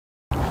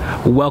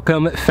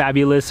Welcome,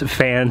 fabulous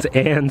fans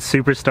and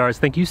superstars.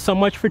 Thank you so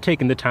much for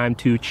taking the time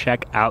to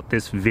check out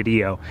this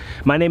video.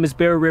 My name is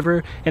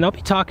Ryver, and I'll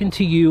be talking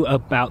to you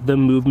about the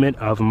movement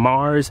of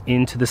Mars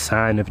into the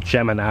sign of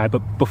Gemini. But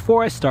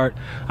before I start,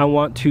 I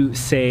want to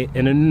say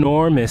an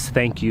enormous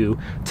thank you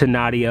to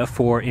Nadiya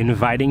for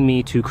inviting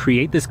me to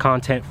create this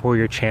content for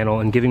your channel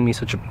and giving me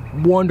such a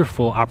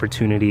wonderful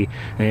opportunity.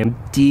 I am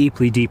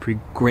deeply, deeply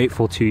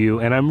grateful to you,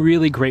 and I'm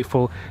really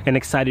grateful and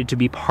excited to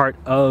be part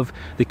of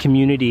the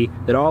community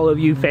that all of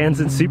you fans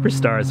and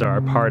superstars are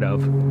a part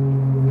of.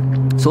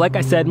 So like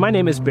I said, my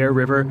name is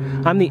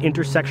Ryver. I'm the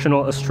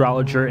Intersectional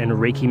Astrologer and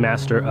Reiki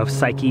Master of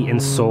Psyche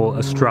and Soul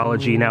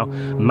Astrology. Now,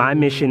 my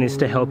mission is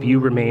to help you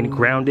remain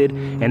grounded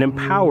and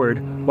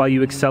empowered while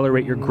you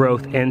accelerate your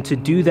growth. And to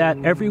do that,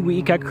 every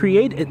week I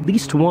create at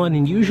least one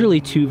and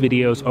usually two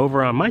videos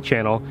over on my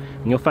channel,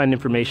 and you'll find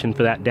information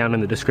for that down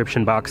in the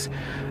description box,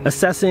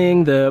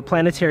 assessing the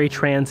planetary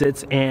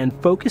transits and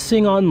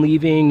focusing on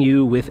leaving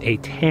you with a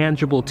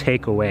tangible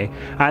takeaway,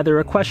 either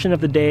a question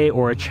of the day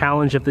or a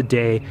challenge of the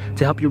day,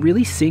 to help you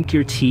really sink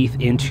your teeth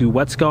into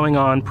what's going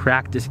on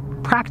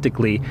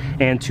practically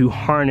and to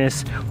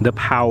harness the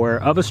power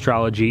of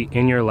astrology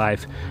in your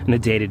life on a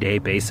day-to-day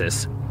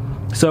basis.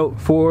 So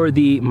for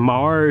the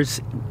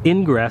Mars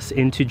ingress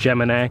into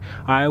Gemini,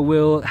 I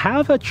will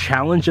have a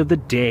challenge of the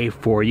day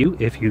for you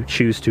if you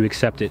choose to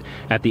accept it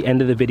at the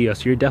end of the video.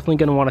 So you're definitely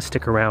going to want to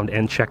stick around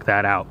and check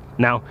that out.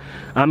 Now,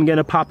 I'm going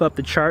to pop up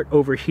the chart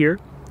over here.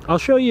 I'll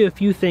show you a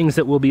few things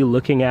that we'll be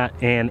looking at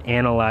and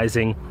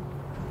analyzing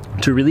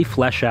to really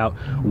flesh out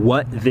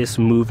what this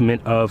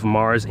movement of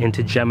Mars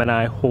into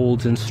Gemini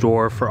holds in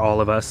store for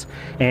all of us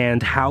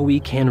and how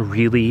we can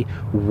really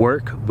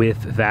work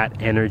with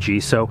that energy.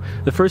 So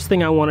the first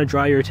thing I want to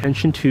draw your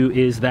attention to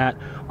is that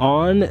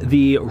on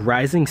the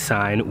rising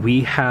sign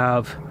we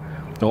have,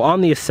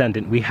 on the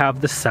ascendant, we have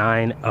the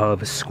sign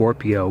of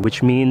Scorpio,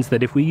 which means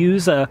that if we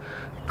use a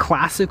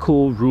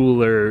classical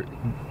ruler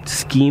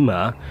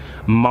schema,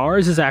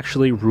 Mars is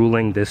actually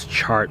ruling this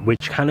chart,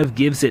 which kind of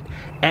gives it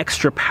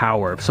extra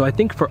power. So I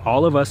think for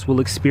all of us, we'll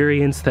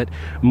experience that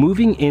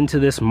moving into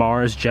this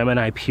Mars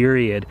Gemini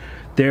period,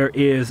 there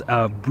is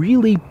a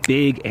really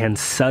big and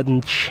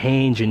sudden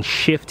change and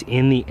shift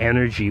in the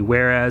energy.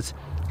 Whereas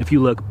if you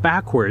look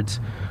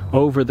backwards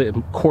over the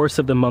course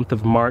of the month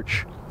of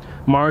March,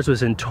 Mars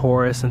was in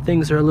Taurus and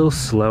things are a little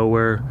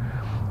slower.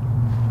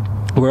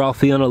 We're all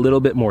feeling a little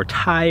bit more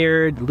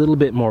tired, a little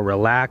bit more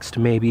relaxed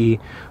maybe,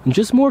 and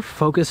just more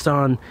focused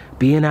on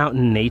being out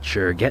in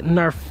nature, getting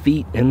our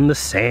feet in the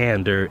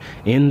sand or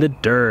in the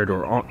dirt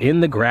or in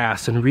the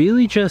grass, and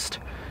really just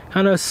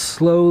kind of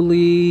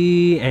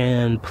slowly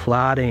and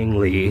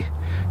ploddingly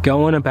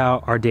going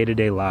about our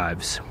day-to-day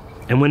lives.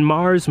 And when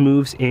Mars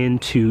moves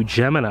into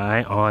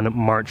Gemini on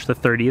March the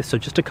 30th, so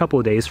just a couple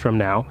of days from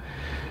now,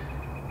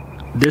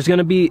 there's going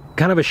to be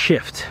kind of a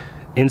shift.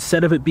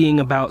 Instead of it being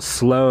about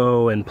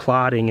slow and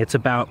plodding, it's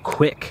about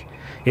quick.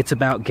 It's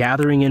about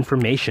gathering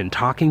information,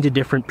 talking to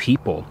different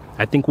people.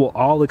 I think we'll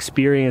all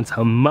experience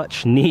a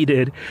much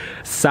needed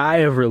sigh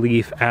of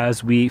relief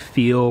as we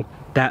feel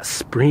that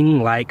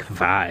spring-like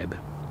vibe.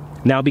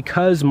 Now,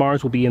 because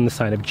Mars will be in the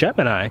sign of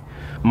Gemini,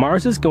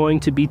 Mars is going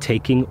to be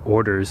taking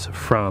orders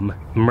from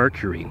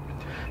Mercury.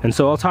 And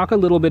so I'll talk a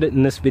little bit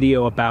in this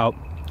video about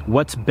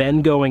what's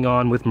been going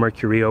on with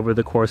Mercury over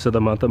the course of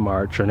the month of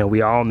March. I know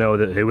we all know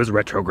that it was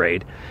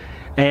retrograde,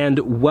 and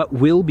what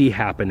will be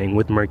happening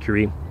with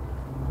Mercury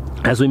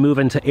as we move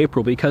into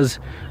April, because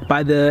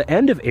by the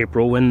end of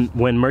April,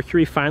 when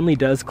Mercury finally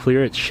does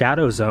clear its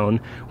shadow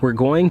zone, we're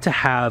going to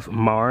have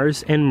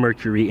Mars and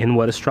Mercury in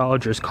what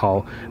astrologers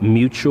call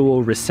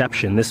mutual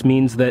reception. This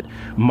means that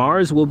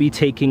Mars will be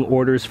taking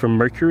orders from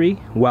Mercury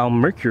while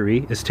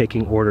Mercury is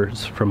taking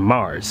orders from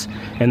Mars.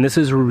 And this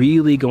is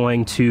really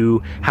going to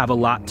have a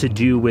lot to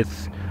do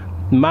with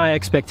my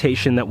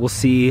expectation that we'll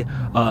see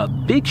a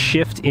big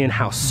shift in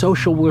how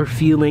social we're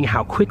feeling,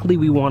 how quickly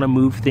we want to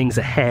move things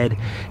ahead,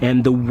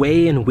 and the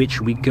way in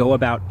which we go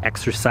about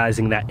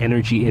exercising that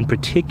energy, in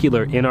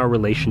particular in our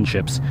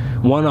relationships,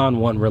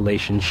 one-on-one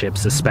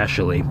relationships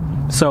especially.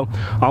 So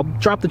I'll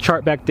drop the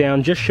chart back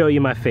down, just show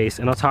you my face,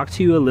 and I'll talk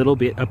to you a little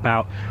bit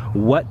about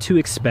what to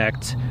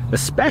expect,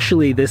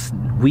 especially this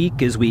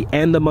week as we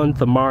end the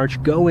month of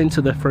March, go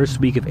into the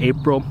first week of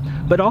April,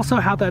 but also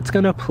how that's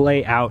going to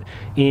play out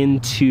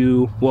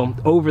into, well,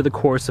 over the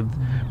course of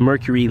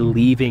Mercury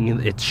leaving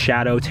its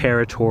shadow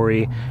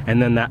territory, and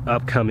then that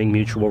upcoming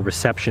mutual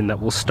reception that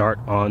will start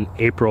on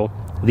April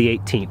the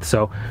 18th.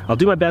 So I'll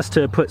do my best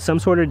to put some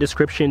sort of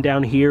description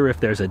down here if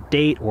there's a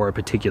date or a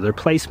particular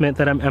placement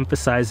that I'm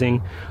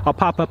emphasizing. I'll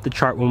pop up the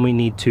chart when we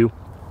need to.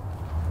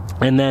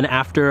 And then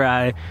after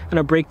I kind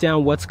of break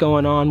down what's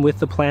going on with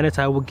the planets,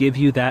 I will give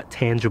you that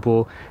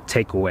tangible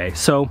takeaway.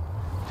 So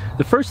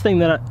the first thing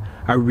that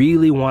I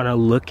really want to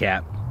look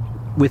at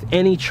with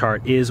any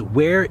chart is,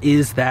 where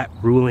is that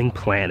ruling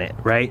planet,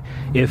 right?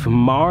 If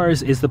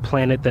Mars is the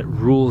planet that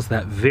rules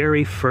that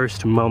very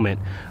first moment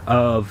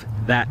of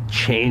that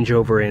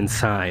changeover in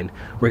sign,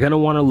 we're going to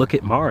want to look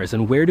at Mars.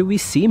 And where do we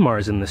see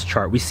Mars in this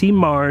chart? We see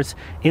Mars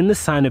in the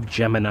sign of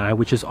Gemini,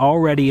 which is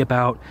already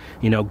about,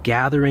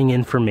 gathering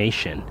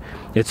information.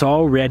 It's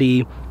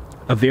already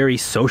a very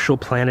social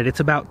planet. It's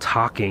about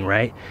talking,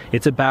 right?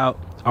 It's about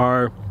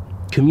our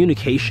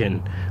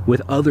communication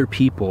with other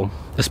people,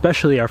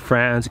 especially our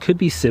friends. It could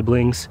be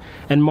siblings.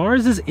 And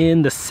Mars is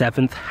in the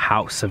 7th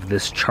house of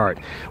this chart,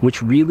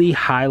 which really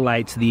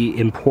highlights the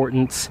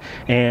importance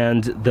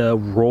and the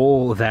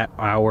role that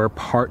our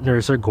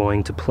partners are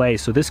going to play.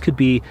 So this could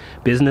be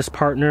business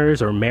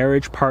partners or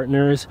marriage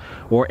partners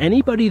or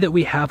anybody that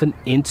we have an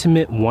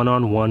intimate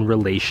one-on-one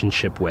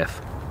relationship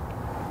with.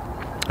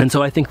 And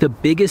so I think the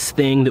biggest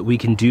thing that we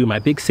can do, my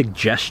big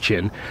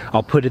suggestion,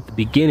 I'll put at the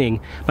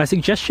beginning, my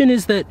suggestion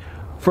is that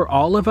for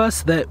all of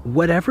us, that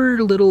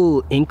whatever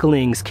little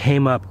inklings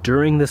came up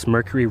during this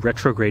Mercury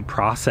retrograde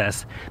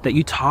process, that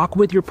you talk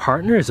with your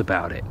partners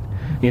about it.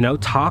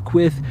 Talk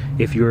with,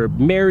 if you're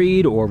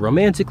married or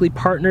romantically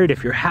partnered,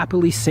 if you're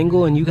happily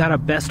single and you got a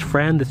best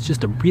friend that's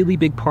just a really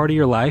big part of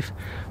your life,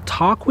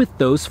 talk with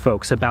those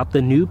folks about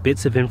the new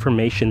bits of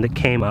information that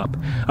came up,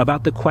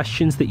 about the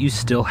questions that you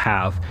still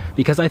have,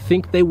 because I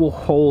think they will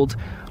hold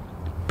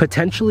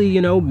potentially,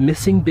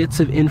 missing bits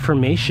of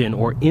information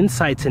or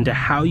insights into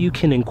how you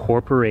can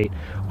incorporate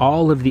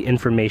all of the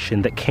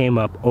information that came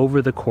up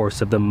over the course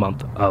of the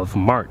month of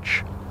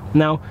March.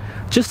 Now,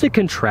 just to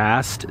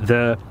contrast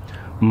the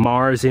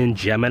Mars in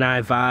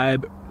Gemini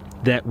vibe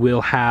that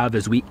we'll have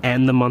as we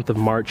end the month of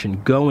March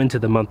and go into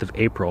the month of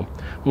April,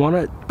 I want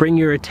to bring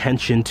your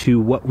attention to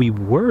what we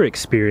were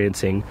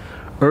experiencing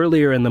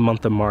earlier in the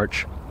month of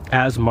March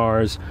as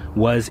Mars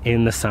was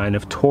in the sign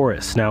of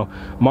Taurus. Now,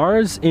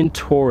 Mars in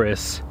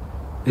Taurus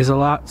is a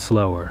lot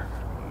slower.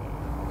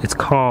 It's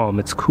calm,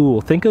 it's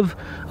cool. Think of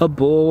a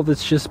bull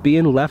that's just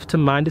being left to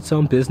mind its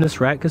own business,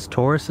 right? Because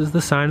Taurus is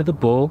the sign of the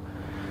bull.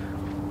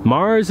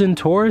 Mars in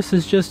Taurus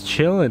is just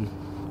chilling.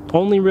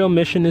 Only real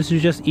mission is to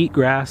just eat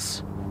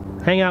grass,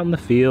 hang out in the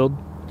field,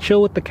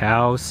 chill with the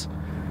cows.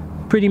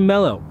 Pretty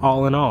mellow,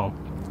 all in all.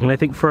 And I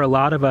think for a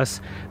lot of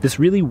us, this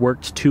really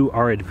worked to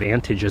our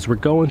advantage as we're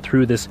going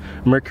through this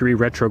Mercury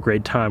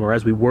retrograde time, or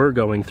as we were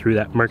going through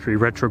that Mercury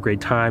retrograde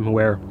time,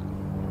 where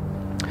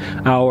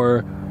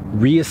our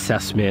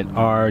reassessment,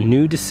 our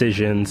new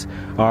decisions,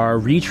 our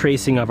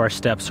retracing of our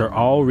steps are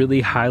all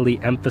really highly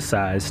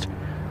emphasized.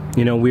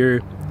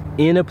 We're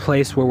in a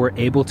place where we're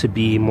able to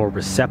be more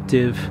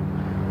receptive,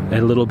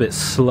 a little bit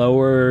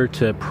slower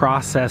to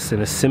process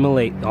and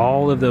assimilate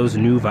all of those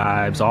new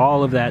vibes,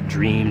 all of that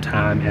dream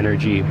time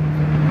energy.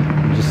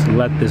 Just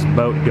let this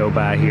boat go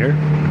by here.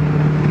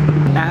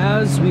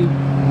 As we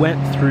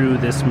went through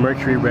this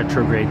Mercury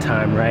retrograde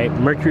time, right?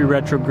 Mercury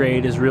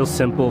retrograde is real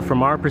simple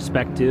from our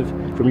perspective,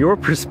 from your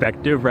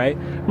perspective, right?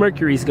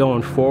 Mercury's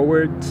going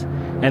forwards,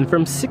 and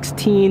from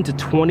 16 to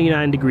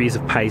 29 degrees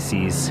of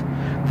Pisces,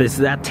 there's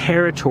that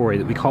territory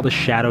that we call the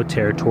shadow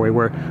territory,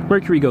 where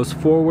Mercury goes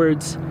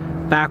forwards,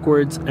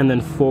 backwards, and then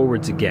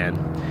forwards again.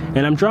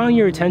 And I'm drawing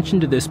your attention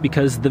to this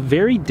because the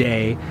very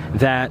day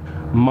that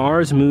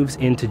Mars moves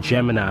into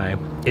Gemini,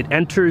 it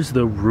enters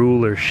the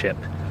rulership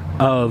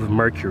of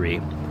Mercury.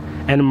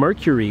 And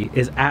Mercury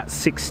is at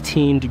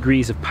 16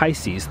 degrees of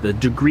Pisces, the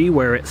degree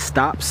where it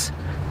stops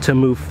to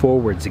move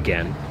forwards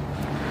again.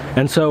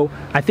 And so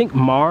I think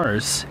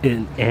Mars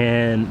in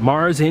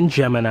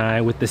Gemini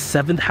with the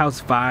 7th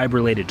house vibe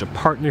related to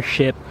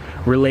partnership,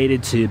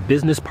 related to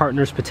business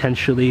partners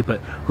potentially, but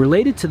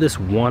related to this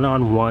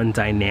one-on-one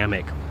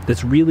dynamic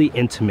that's really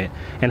intimate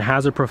and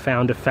has a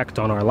profound effect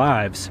on our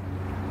lives,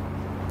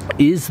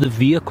 is the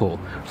vehicle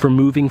for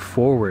moving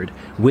forward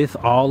with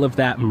all of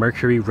that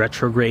Mercury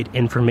retrograde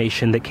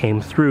information that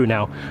came through.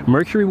 Now,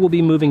 Mercury will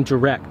be moving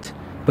direct,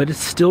 but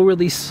it's still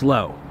really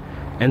slow.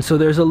 And so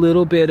there's a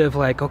little bit of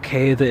like,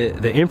 okay,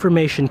 the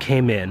information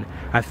came in.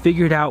 I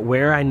figured out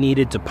where I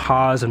needed to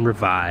pause and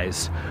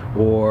revise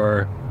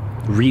or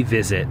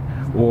revisit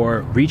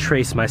or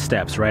retrace my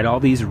steps, right? All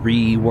these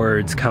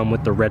words come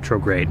with the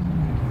retrograde.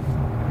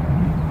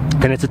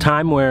 And it's a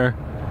time where,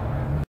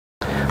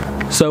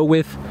 so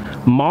with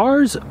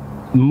Mars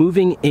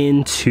moving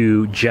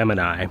into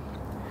Gemini,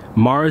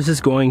 Mars is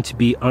going to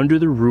be under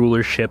the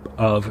rulership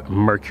of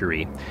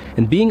Mercury.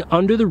 And being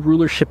under the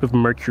rulership of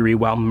Mercury,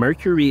 while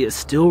Mercury is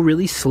still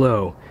really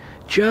slow,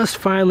 just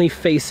finally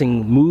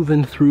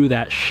moving through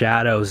that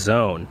shadow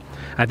zone,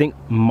 I think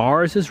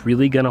Mars is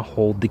really going to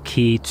hold the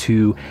key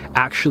to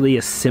actually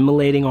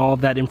assimilating all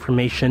of that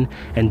information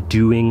and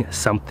doing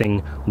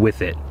something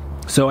with it.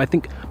 So I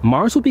think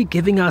Mars will be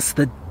giving us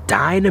the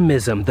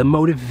dynamism, the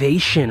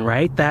motivation,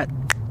 right? That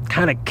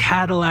kind of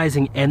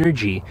catalyzing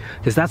energy,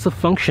 because that's the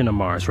function of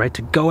Mars, right?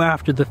 To go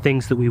after the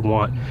things that we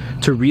want,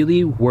 to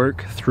really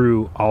work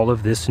through all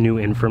of this new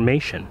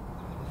information.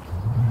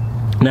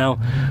 Now,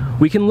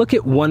 we can look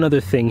at one other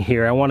thing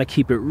here. I want to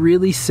keep it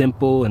really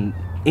simple and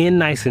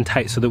nice and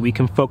tight so that we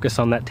can focus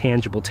on that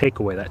tangible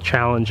takeaway, that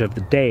challenge of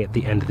the day at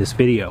the end of this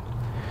video.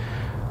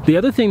 The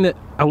other thing that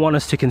I want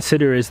us to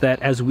consider is that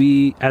as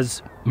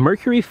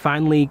Mercury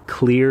finally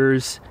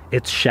clears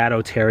its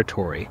shadow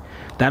territory,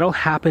 that'll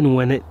happen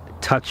when it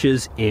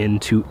touches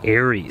into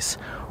Aries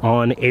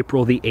on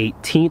April the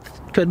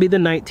 18th, could be the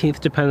 19th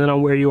depending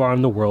on where you are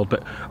in the world,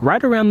 but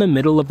right around the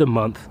middle of the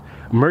month,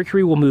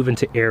 Mercury will move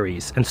into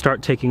Aries and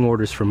start taking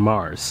orders from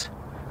Mars,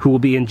 who will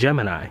be in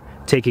Gemini,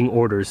 taking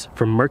orders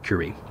from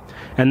Mercury.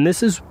 And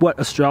this is what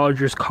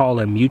astrologers call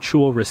a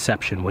mutual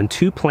reception, when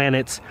two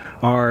planets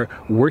are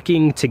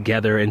working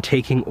together and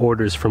taking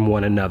orders from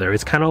one another.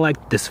 It's kind of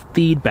like this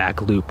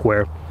feedback loop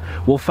where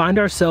we'll find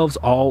ourselves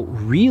all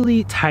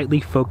really tightly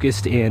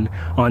focused in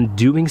on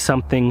doing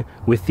something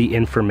with the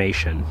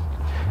information.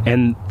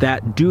 And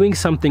that doing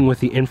something with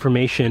the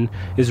information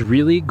is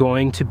really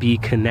going to be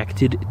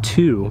connected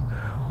to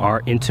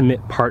our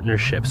intimate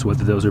partnerships,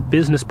 whether those are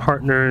business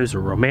partners or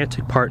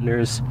romantic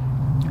partners.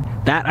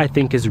 That, I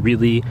think, is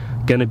really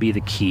going to be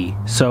the key.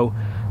 So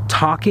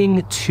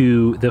talking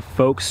to the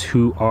folks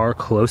who are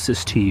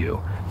closest to you,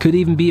 could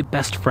even be a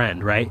best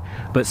friend, right?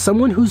 But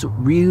someone who's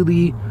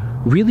really,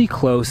 really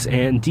close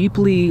and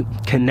deeply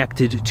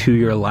connected to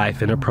your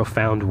life in a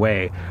profound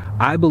way,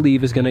 I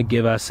believe is going to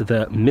give us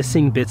the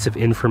missing bits of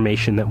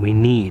information that we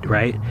need,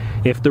 right?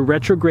 If the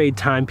retrograde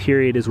time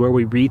period is where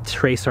we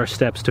retrace our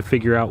steps to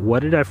figure out, what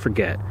did I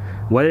forget?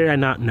 What did I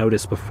not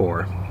notice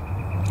before?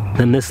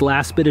 Then this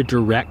last bit of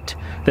direct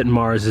that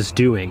Mars is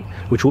doing,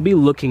 which we'll be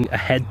looking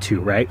ahead to,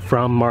 right,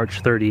 from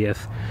March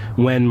 30th,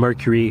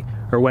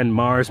 when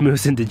Mars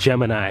moves into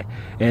Gemini,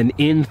 and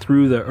in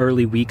through the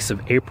early weeks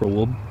of April,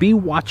 we'll be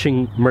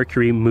watching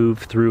Mercury move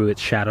through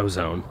its shadow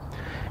zone.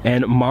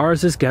 And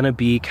Mars is going to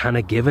be kind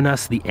of giving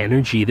us the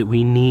energy that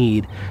we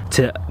need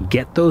to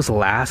get those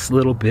last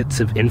little bits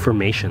of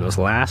information, those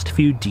last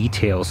few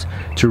details,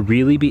 to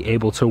really be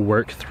able to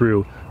work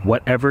through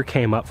whatever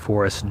came up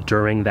for us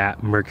during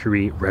that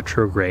Mercury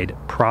retrograde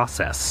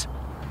process.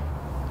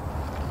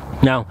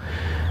 Now,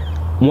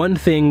 one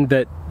thing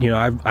that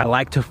I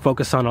like to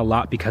focus on a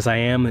lot, because I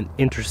am an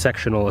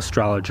intersectional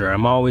astrologer,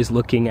 I'm always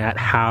looking at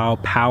how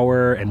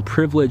power and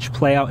privilege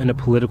play out in a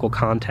political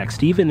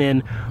context, even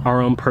in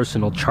our own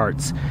personal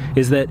charts,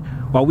 is that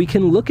while we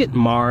can look at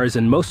Mars,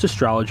 and most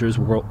astrologers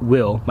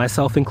will,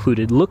 myself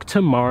included, look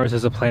to Mars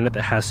as a planet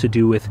that has to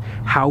do with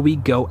how we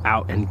go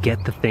out and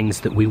get the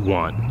things that we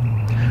want,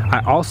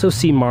 I also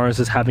see Mars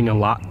as having a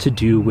lot to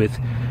do with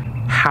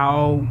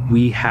how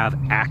we have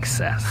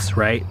access,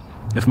 right?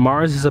 If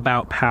Mars is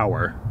about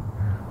power,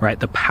 right,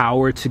 the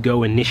power to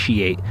go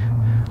initiate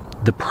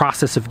the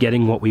process of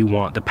getting what we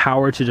want, the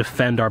power to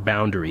defend our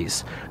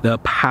boundaries, the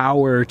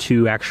power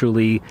to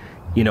actually,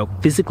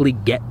 physically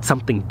get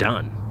something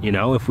done.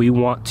 If we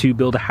want to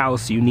build a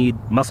house, you need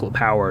muscle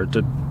power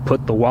to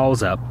put the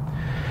walls up.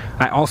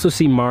 I also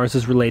see Mars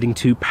as relating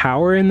to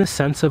power in the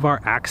sense of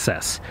our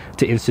access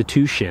to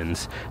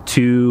institutions,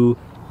 to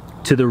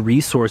the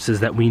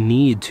resources that we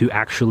need to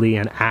actually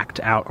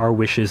enact out our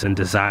wishes and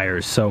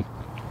desires. So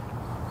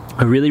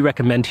I really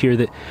recommend here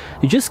that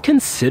you just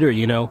consider,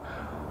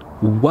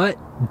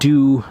 what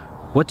do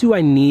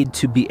I need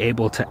to be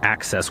able to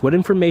access? What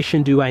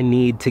information do I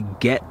need to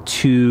get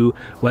to,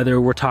 whether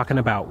we're talking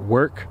about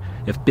work,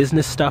 if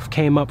business stuff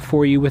came up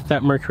for you with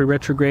that Mercury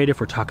retrograde, if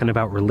we're talking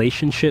about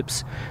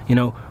relationships,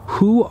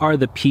 who are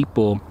the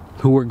people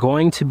who are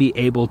going to be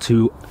able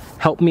to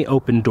help me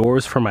open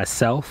doors for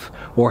myself,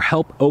 or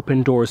help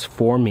open doors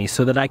for me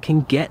so that I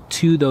can get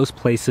to those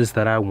places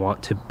that I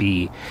want to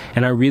be.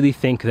 And I really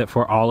think that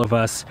for all of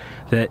us,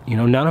 that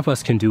none of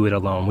us can do it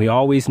alone. We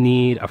always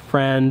need a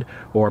friend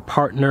or a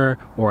partner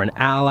or an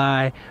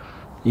ally,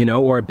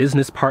 or a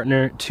business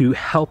partner to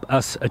help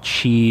us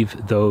achieve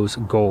those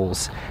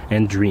goals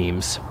and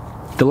dreams.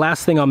 The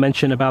last thing I'll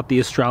mention about the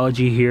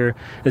astrology here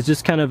is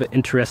just kind of an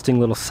interesting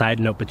little side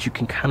note, but you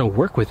can kind of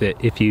work with it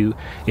if you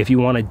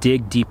want to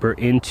dig deeper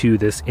into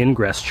this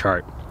ingress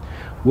chart,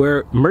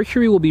 where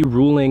Mercury will be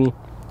ruling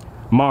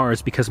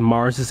Mars, because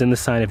Mars is in the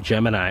sign of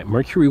Gemini.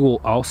 Mercury will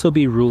also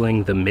be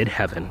ruling the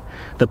midheaven,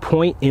 the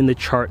point in the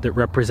chart that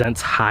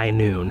represents high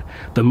noon,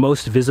 the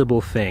most visible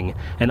thing,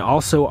 and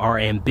also our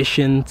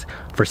ambitions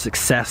for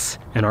success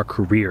and our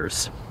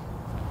careers.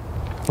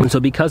 And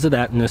so because of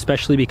that, and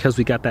especially because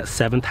we got that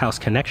 7th house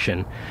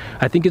connection,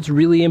 I think it's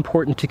really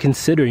important to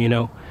consider,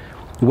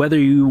 whether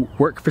you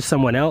work for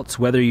someone else,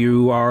 whether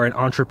you are an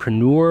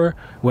entrepreneur,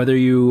 whether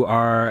you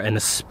are an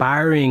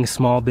aspiring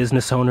small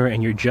business owner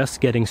and you're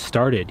just getting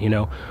started,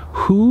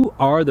 who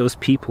are those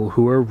people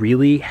who are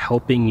really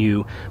helping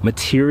you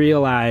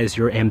materialize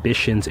your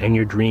ambitions and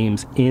your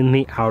dreams in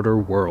the outer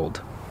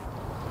world?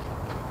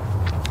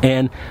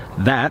 And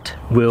that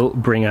will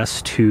bring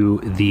us to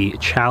the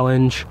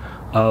challenge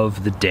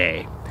of the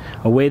day,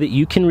 a way that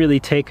you can really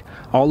take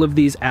all of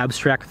these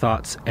abstract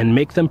thoughts and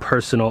make them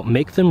personal,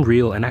 make them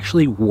real, and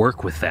actually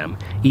work with them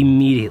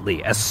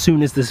immediately as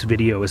soon as this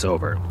video is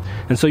over.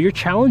 And so your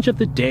challenge of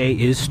the day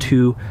is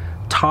to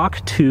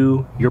talk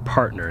to your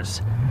partners,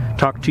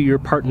 talk to your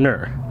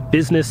partner,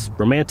 business,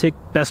 romantic,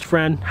 best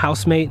friend,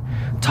 housemate.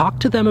 Talk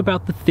to them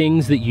about the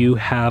things that you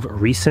have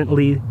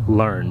recently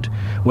learned.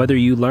 Whether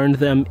you learned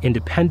them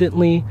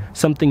independently,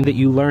 something that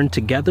you learned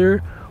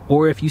together,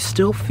 or if you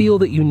still feel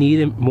that you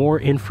need more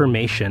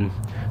information,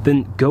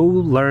 then go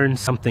learn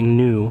something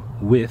new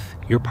with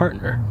your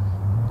partner.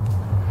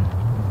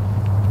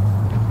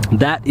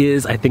 That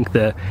is, I think,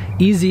 the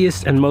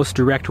easiest and most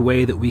direct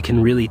way that we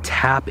can really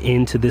tap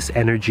into this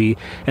energy.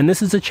 And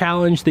this is a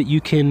challenge that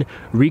you can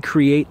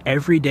recreate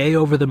every day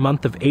over the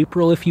month of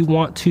April if you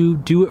want to.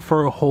 Do it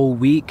for a whole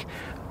week.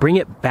 Bring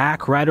it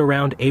back right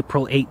around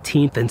April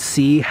 18th and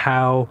see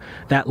how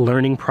that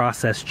learning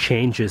process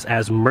changes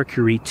as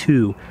Mercury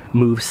too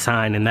moves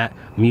sign and that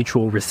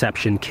mutual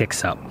reception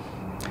kicks up.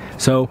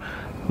 So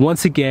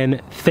once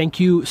again, thank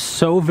you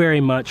so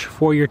very much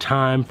for your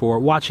time, for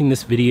watching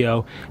this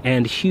video,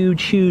 and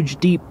huge,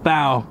 deep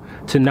bow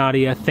to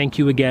Nadiya. Thank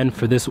you again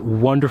for this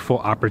wonderful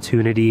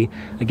opportunity.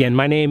 Again,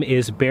 my name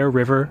is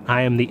Ryver.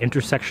 I am the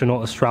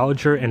Intersectional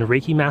Astrologer and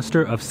Reiki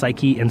Master of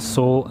Psyche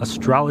Soul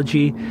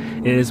Astrology.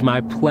 It is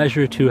my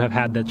pleasure to have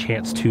had the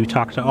chance to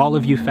talk to all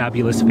of you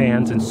fabulous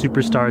fans and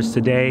superstars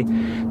today.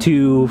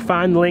 To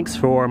find links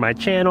for my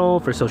channel,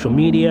 for social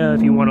media,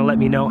 if you want to let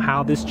me know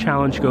how this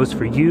challenge goes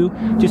for you,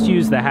 just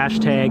use the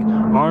hashtag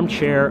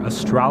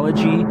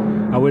 #ArmchairAstrology.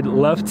 I would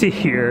love to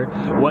hear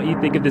what you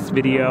think of this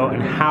video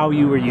and how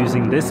you are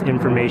using this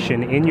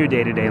information in your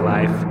day-to-day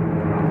life.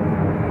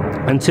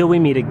 Until we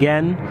meet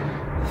again,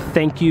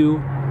 thank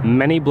you,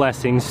 many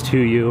blessings to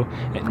you,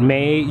 and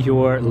may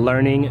your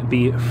learning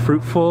be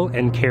fruitful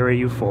and carry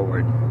you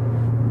forward.